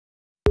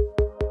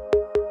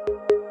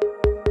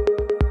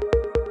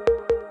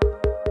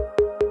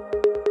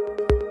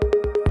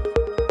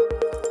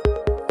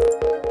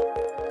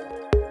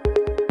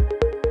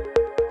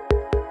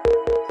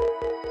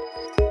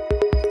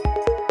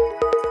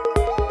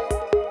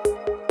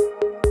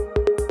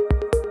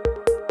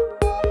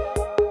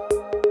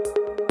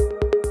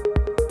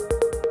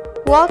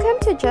Welcome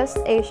to Just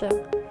Asia,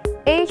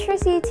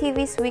 AHRC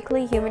TV's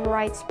weekly human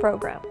rights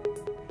program.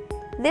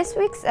 This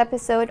week's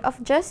episode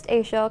of Just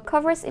Asia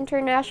covers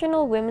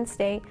International Women's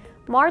Day,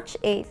 March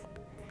 8th.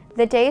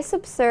 The day is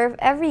observed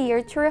every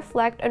year to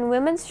reflect on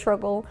women's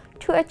struggle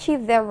to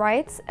achieve their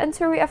rights and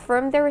to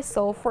reaffirm their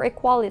resolve for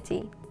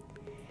equality.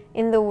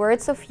 In the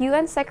words of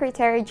UN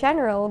Secretary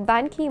General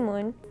Ban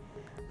Ki-moon,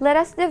 "Let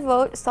us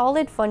devote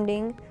solid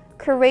funding,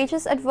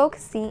 courageous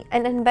advocacy,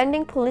 and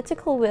unbending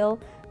political will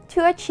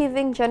to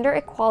achieving gender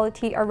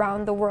equality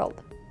around the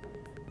world.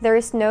 There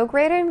is no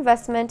greater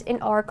investment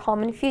in our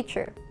common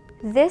future."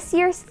 This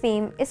year's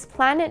theme is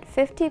Planet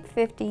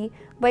 50-50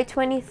 by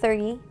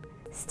 2030,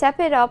 Step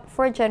It Up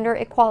for Gender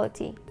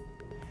Equality.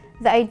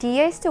 The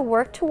idea is to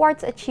work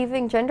towards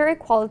achieving gender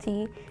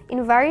equality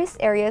in various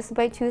areas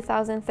by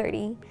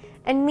 2030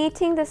 and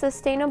meeting the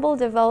Sustainable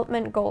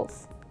Development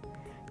Goals.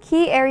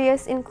 Key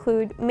areas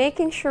include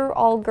making sure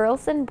all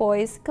girls and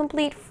boys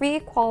complete free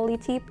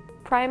equality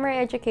primary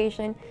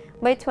education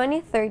by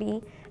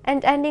 2030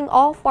 and ending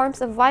all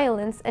forms of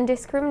violence and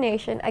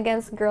discrimination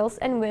against girls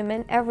and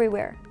women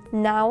everywhere.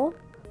 Now,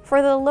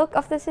 for the look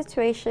of the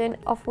situation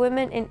of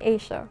women in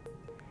Asia.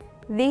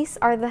 These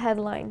are the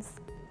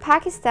headlines.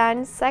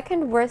 Pakistan,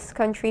 second worst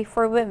country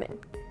for women.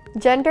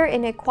 Gender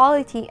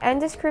inequality and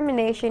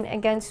discrimination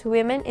against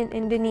women in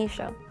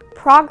Indonesia.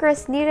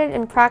 Progress needed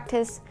in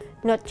practice,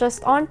 not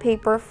just on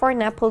paper, for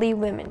Nepali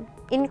women.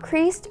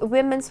 Increased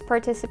women's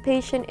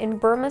participation in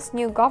Burma's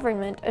new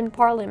government and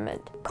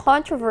parliament.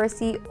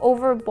 Controversy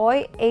over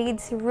boy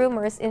AIDS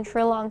rumors in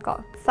Sri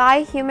Lanka.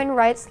 Thai human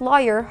rights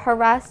lawyer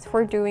harassed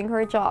for doing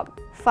her job.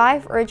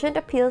 5 urgent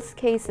appeals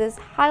cases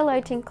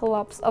highlighting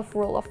collapse of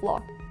rule of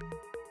law.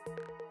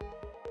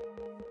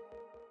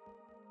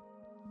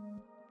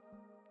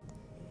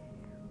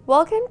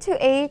 Welcome to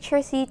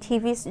AHRC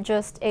TV's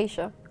Just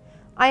Asia.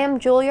 I am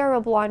Julia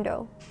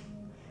Roblando.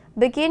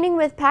 Beginning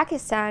with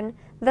Pakistan,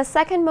 the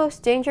second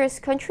most dangerous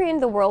country in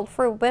the world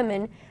for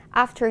women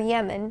after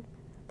Yemen,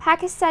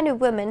 Pakistani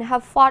women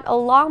have fought a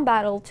long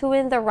battle to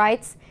win the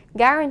rights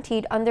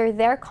guaranteed under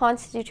their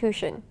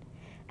constitution,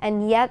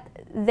 and yet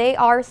they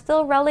are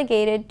still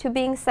relegated to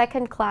being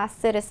second-class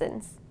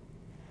citizens.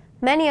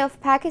 Many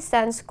of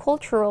Pakistan's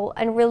cultural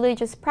and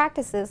religious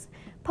practices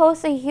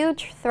pose a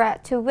huge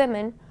threat to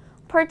women,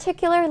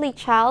 particularly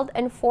child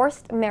and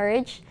forced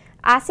marriage,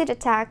 acid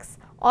attacks,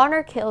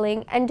 honor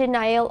killing, and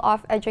denial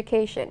of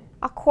education.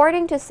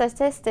 According to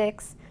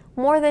statistics,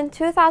 more than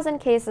 2,000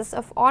 cases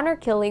of honor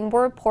killing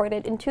were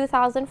reported in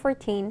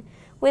 2014,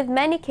 with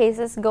many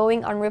cases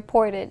going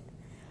unreported.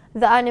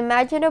 The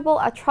unimaginable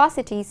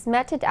atrocities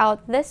meted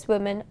out these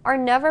women are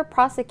never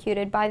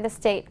prosecuted by the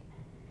state.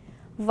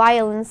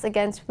 Violence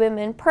against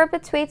women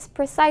perpetuates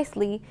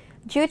precisely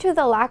due to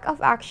the lack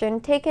of action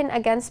taken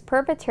against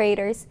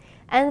perpetrators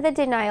and the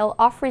denial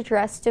of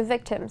redress to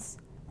victims.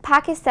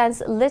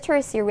 Pakistan's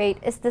literacy rate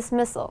is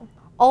dismal.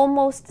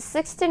 Almost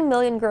 16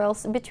 million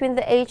girls between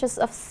the ages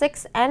of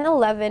 6 and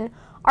 11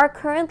 are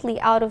currently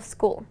out of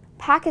school.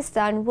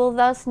 Pakistan will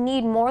thus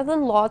need more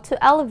than law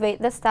to elevate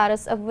the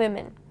status of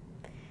women.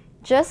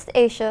 Just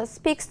Asia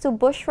speaks to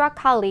Bushra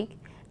Khaliq,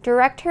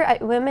 Director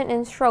at Women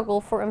in Struggle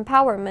for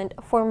Empowerment,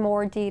 for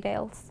more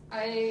details.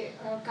 I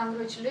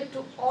congratulate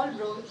to all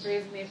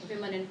brave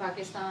women in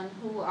Pakistan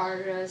who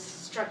are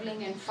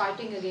struggling and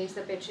fighting against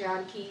the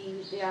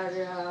patriarchy. They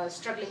are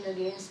struggling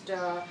against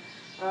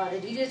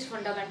religious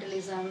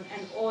fundamentalism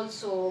and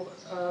also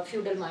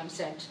feudal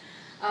mindset.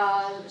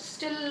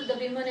 Still, the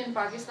women in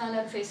Pakistan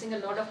are facing a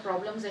lot of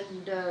problems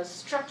and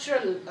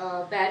structural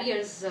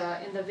barriers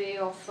in the way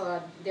of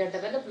their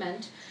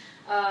development.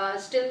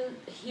 Still,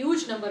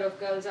 huge number of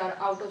girls are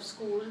out of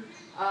school.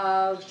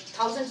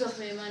 Thousands of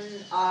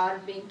women are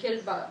being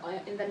killed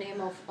in the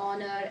name of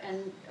honor,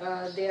 and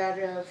they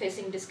are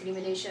facing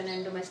discrimination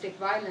and domestic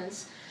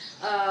violence.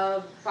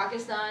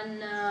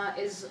 Pakistan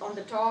is on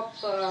the top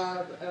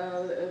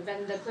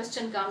when the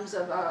question comes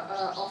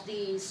of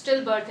the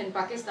stillbirth in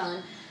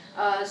Pakistan.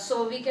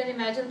 So we can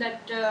imagine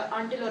that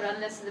until or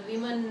unless the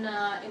women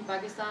in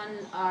Pakistan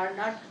are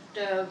not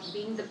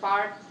being the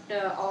part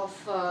of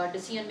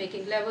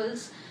decision-making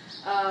levels,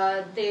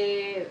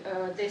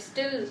 they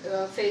still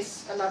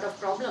face a lot of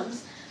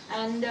problems.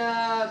 And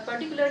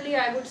particularly,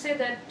 I would say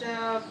that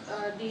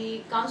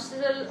the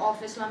Council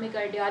of Islamic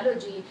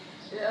Ideology,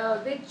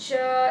 which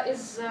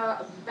is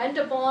bent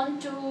upon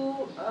to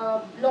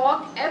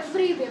block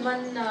every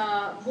women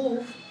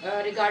move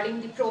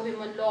regarding the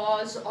pro-women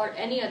laws or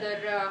any other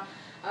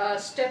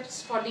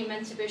steps for the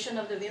emancipation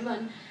of the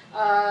women.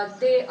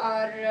 They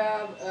are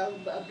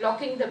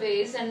blocking the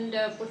ways and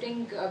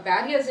putting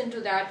barriers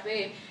into that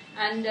way.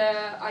 And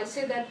I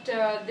say that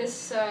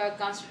this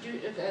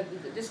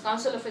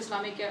Council of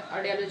Islamic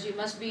Ideology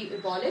must be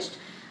abolished.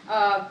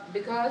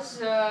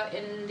 Because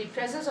in the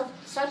presence of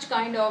such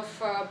kind of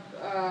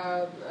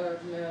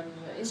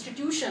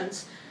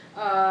institutions,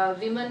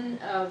 women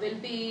will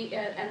be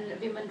and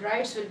women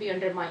rights will be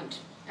undermined.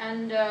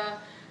 And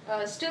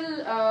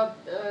still,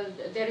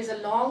 there is a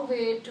long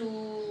way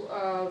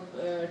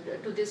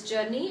to this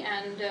journey,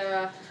 and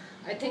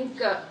I think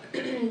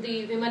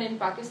the women in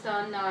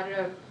Pakistan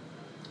are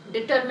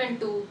determined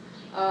to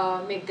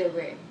make their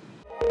way.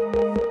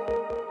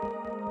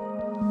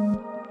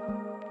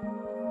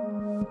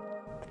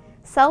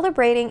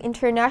 Celebrating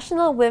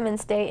International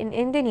Women's Day in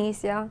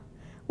Indonesia,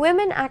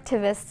 women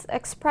activists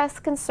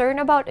expressed concern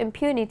about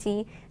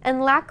impunity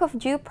and lack of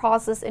due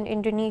process in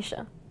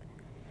Indonesia.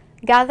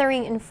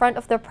 Gathering in front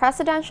of the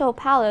presidential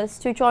palace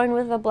to join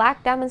with the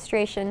black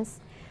demonstrations,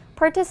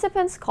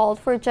 participants called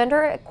for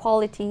gender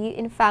equality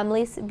in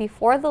families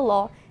before the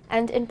law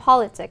and in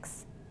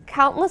politics.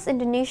 Countless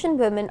Indonesian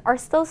women are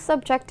still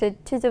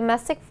subjected to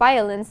domestic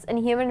violence and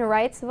human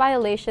rights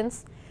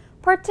violations,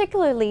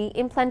 particularly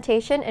in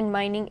plantation and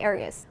mining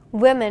areas.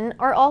 Women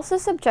are also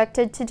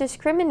subjected to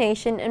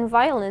discrimination and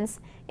violence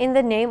in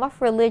the name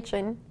of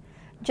religion.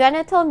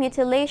 Genital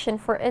mutilation,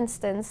 for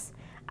instance,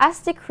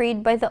 as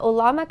decreed by the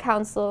Ulama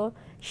Council,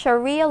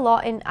 Sharia law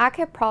in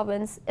Aceh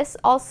province, is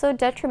also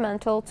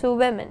detrimental to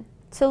women.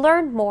 To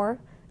learn more,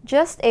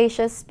 Just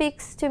Asia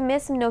speaks to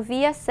Ms.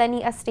 Novia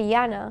Seni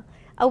Astriani,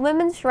 a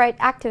women's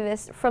rights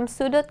activist from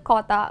Sudut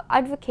Kota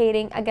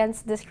advocating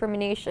against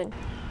discrimination.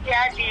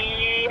 Ya,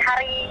 di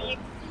Hari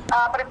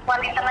Perempuan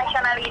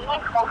Internasional ini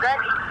semoga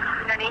di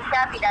Indonesia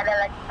tidak ada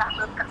lagi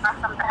kasus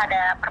kekerasan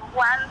terhadap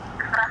perempuan,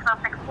 kekerasan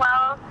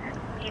seksual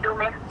di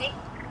domestik,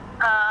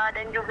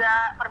 dan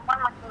juga perempuan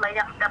makin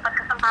banyak dapat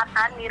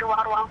kesempatan di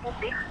ruang-ruang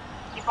publik,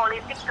 di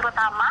politik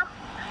terutama,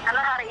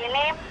 karena hari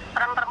ini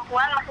peran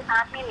perempuan masih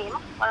sangat minim,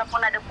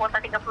 walaupun ada kuota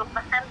 30%,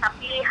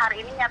 tapi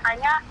hari ini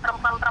nyatanya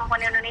perempuan-perempuan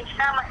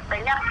Indonesia masih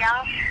banyak yang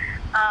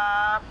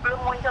belum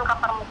muncul ke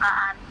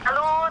permukaan.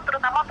 Lalu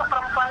terutama untuk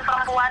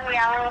perempuan-perempuan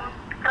yang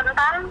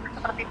rentan,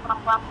 seperti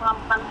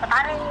perempuan-perempuan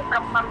petani,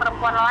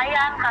 perempuan-perempuan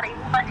nelayan, hari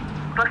ini masih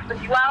terus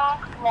berjuang.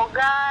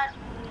 Semoga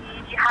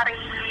di Hari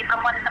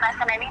Perempuan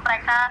Internasional ini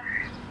mereka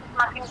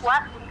semakin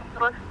kuat untuk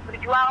terus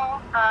berjuang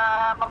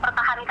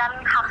mempertahankan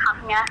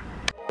hak-haknya.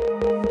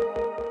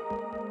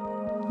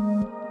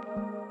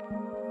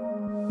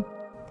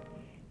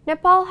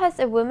 Nepal has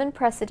a woman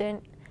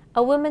president,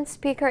 a woman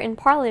speaker in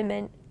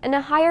parliament, and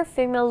a higher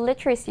female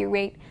literacy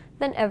rate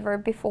than ever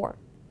before.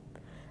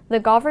 The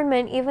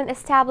government even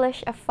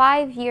established a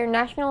 5-year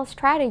national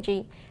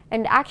strategy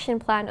and action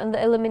plan on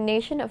the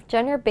elimination of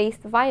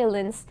gender-based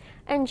violence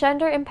and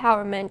gender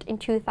empowerment in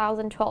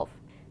 2012.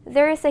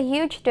 There is a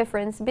huge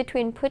difference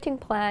between putting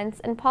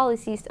plans and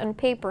policies on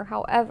paper,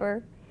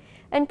 however,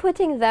 and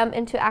putting them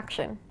into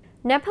action.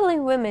 Nepali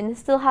women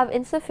still have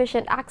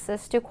insufficient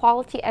access to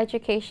quality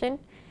education,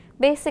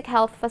 basic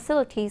health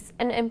facilities,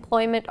 and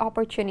employment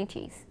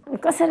opportunities.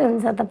 कसरी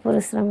हुन्छ त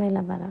पुरुष र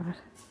महिला बराबर?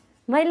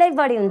 महिलै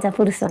बढी हुन्छ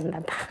पुरुषभन्दा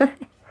त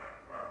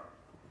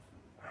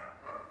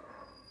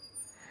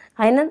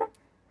हैन त?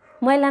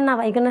 महिला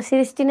नभइकन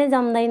सृष्टि नै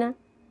जम्दैन।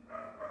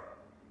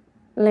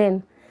 लेन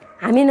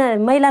हामी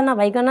महिला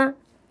नभइकन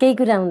केही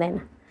कुरा हुँदैन।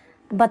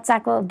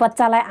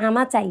 बच्चालाई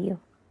आमा चाहियो,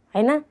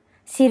 हैन?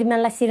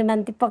 श्रीमानलाई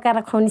श्रीमती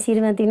पकाएर खुवाउने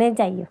श्रीमती नै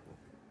चाहियो।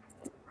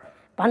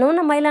 भनौँ न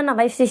महिला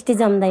नभई सृष्टि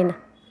जम्दैन।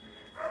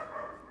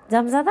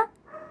 जम्छ त?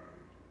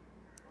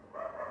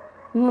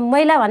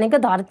 महिला भनेको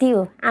धरती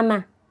हो, आमा।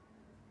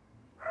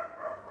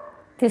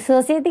 त्यो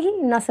सोचेदेखि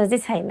नसोचे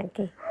छैन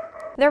के।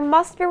 There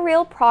must be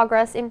real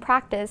progress in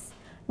practice,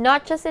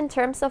 not just in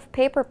terms of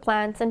paper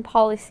plans and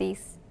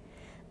policies.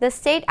 The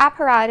state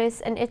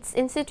apparatus and its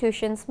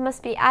institutions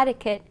must be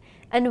adequate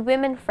and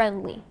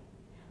women-friendly.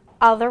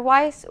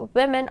 Otherwise,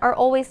 women are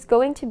always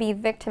going to be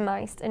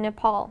victimized in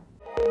Nepal.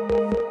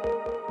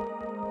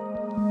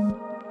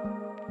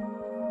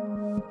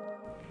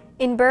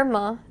 In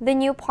Burma, the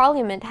new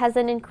parliament has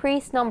an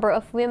increased number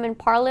of women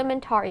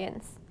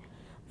parliamentarians.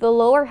 The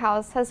lower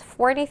house has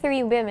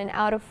 43 women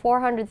out of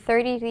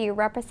 433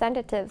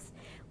 representatives,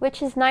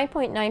 which is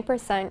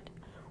 9.9%,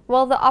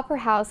 while the upper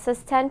house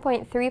has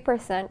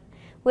 10.3%,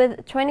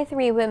 with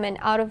 23 women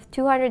out of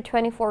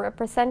 224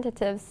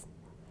 representatives.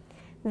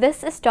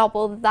 This is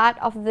double that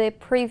of the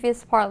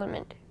previous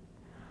parliament.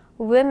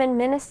 Women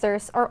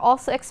ministers are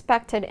also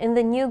expected in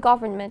the new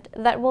government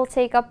that will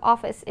take up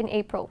office in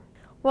April.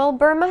 While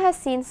Burma has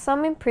seen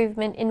some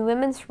improvement in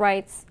women's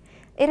rights,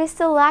 it is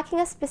still lacking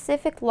a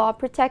specific law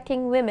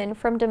protecting women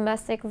from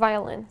domestic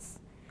violence.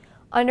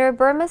 Under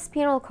Burma's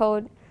penal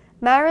code,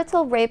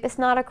 marital rape is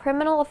not a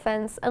criminal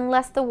offense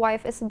unless the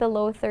wife is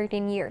below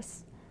 13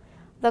 years.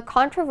 The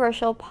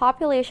controversial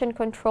Population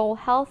Control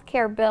Health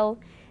Care Bill,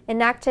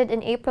 enacted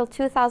in April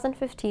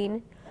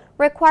 2015,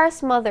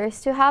 requires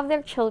mothers to have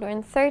their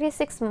children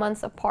 36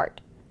 months apart.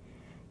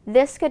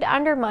 This could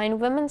undermine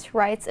women's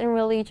rights and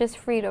religious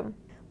freedom.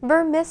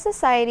 Burmese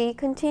society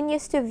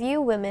continues to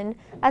view women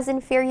as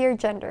inferior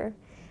gender,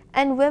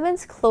 and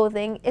women's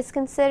clothing is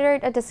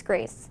considered a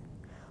disgrace.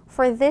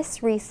 For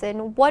this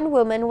reason, one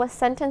woman was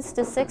sentenced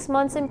to 6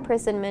 months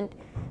imprisonment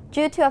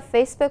due to a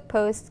Facebook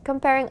post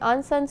comparing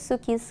Aung San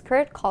Suu Kyi's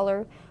skirt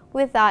color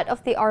with that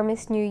of the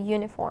army's new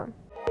uniform.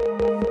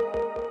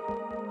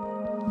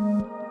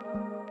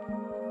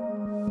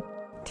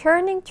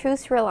 Turning to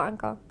Sri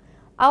Lanka,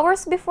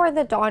 hours before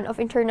the dawn of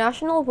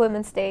International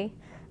Women's Day,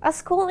 A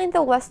school in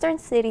the western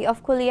city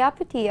of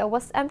Kuliaputia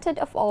was emptied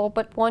of all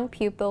but one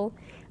pupil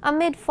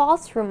amid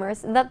false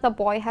rumors that the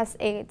boy has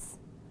AIDS.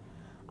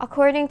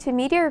 According to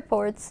media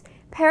reports,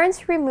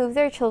 parents removed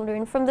their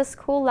children from the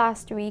school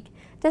last week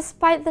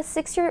despite the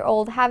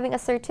 6-year-old having a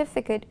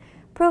certificate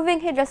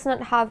proving he does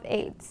not have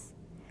AIDS.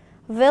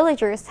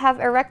 Villagers have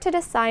erected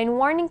a sign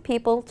warning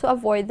people to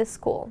avoid the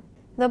school.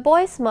 The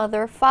boy's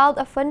mother filed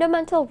a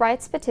fundamental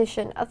rights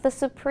petition at the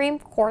Supreme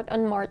Court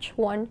on March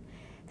 1,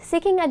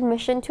 seeking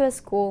admission to a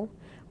school,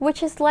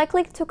 which is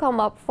likely to come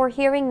up for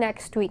hearing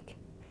next week.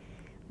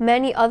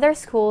 Many other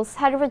schools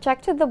had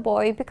rejected the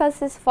boy because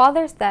his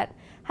father's death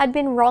had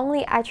been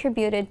wrongly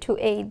attributed to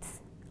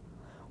AIDS.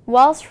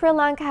 While Sri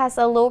Lanka has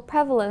a low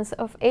prevalence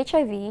of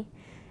HIV,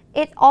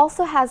 it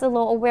also has a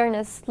low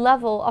awareness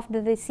level of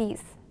the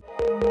disease.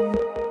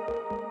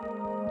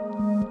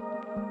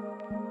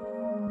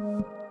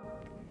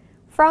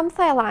 From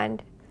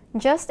Thailand,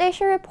 Just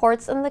Asia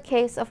reports on the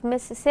case of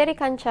Ms.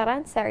 Sirikan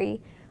Charansari,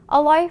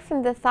 a lawyer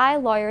from the Thai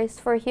Lawyers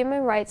for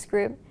Human Rights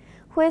group,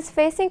 who is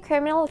facing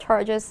criminal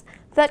charges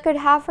that could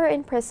have her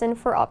in prison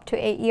for up to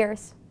 8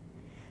 years.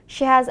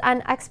 She has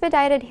an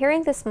expedited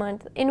hearing this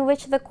month in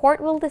which the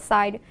court will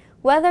decide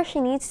whether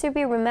she needs to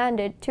be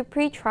remanded to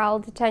pre-trial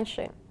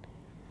detention.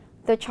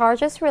 The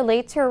charges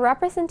relate to her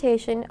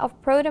representation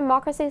of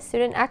pro-democracy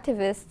student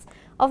activists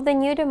of the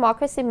New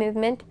Democracy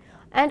Movement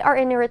and are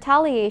in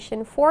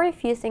retaliation for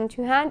refusing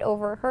to hand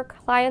over her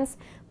client's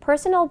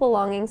personal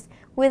belongings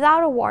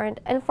without a warrant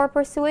and for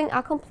pursuing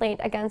a complaint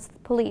against the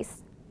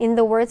police. In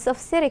the words of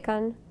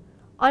Sirikan,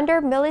 under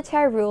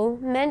military rule,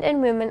 men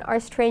and women are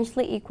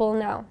strangely equal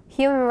now.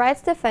 Human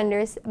rights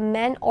defenders,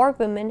 men or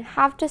women,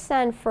 have to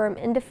stand firm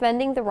in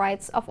defending the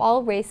rights of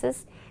all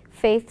races,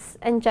 faiths,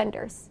 and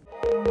genders.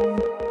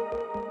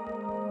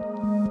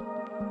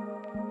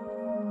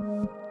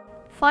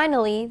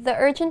 Finally, the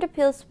Urgent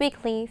Appeals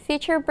Weekly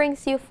feature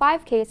brings you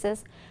 5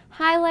 cases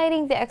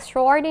highlighting the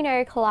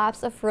extraordinary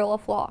collapse of rule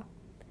of law.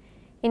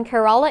 In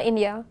Kerala,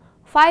 India,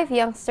 5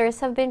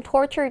 youngsters have been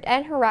tortured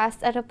and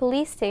harassed at a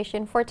police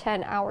station for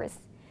 10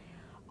 hours.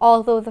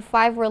 Although the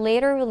 5 were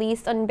later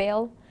released on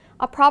bail,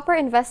 a proper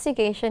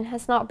investigation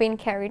has not been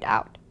carried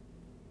out.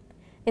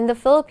 In the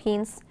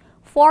Philippines,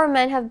 4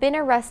 men have been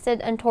arrested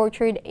and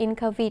tortured in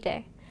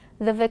Cavite.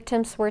 The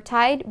victims were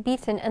tied,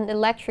 beaten, and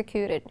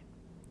electrocuted.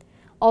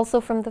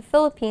 Also from the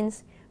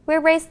Philippines, we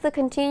raised the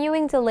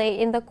continuing delay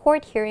in the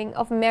court hearing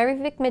of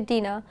Marivic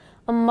Medina,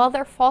 a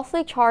mother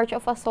falsely charged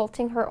of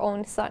assaulting her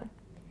own son.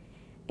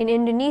 In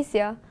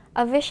Indonesia,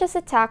 a vicious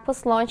attack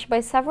was launched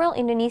by several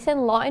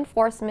Indonesian law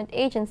enforcement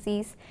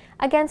agencies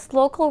against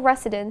local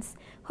residents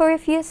who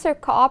refused to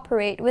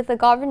cooperate with the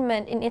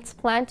government in its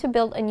plan to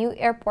build a new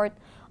airport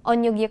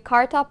on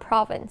Yogyakarta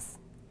province.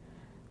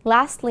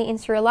 Lastly, in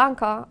Sri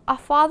Lanka, a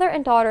father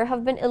and daughter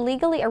have been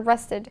illegally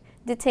arrested,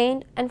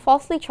 detained, and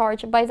falsely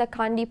charged by the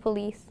Kandy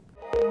police.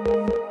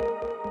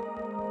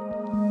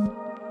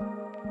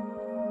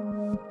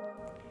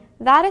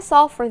 That is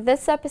all for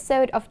this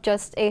episode of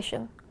Just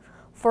Asia.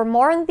 For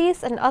more on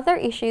these and other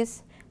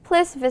issues,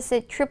 please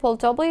visit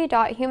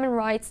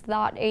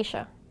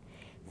www.humanrights.asia.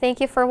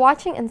 Thank you for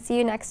watching and see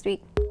you next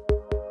week.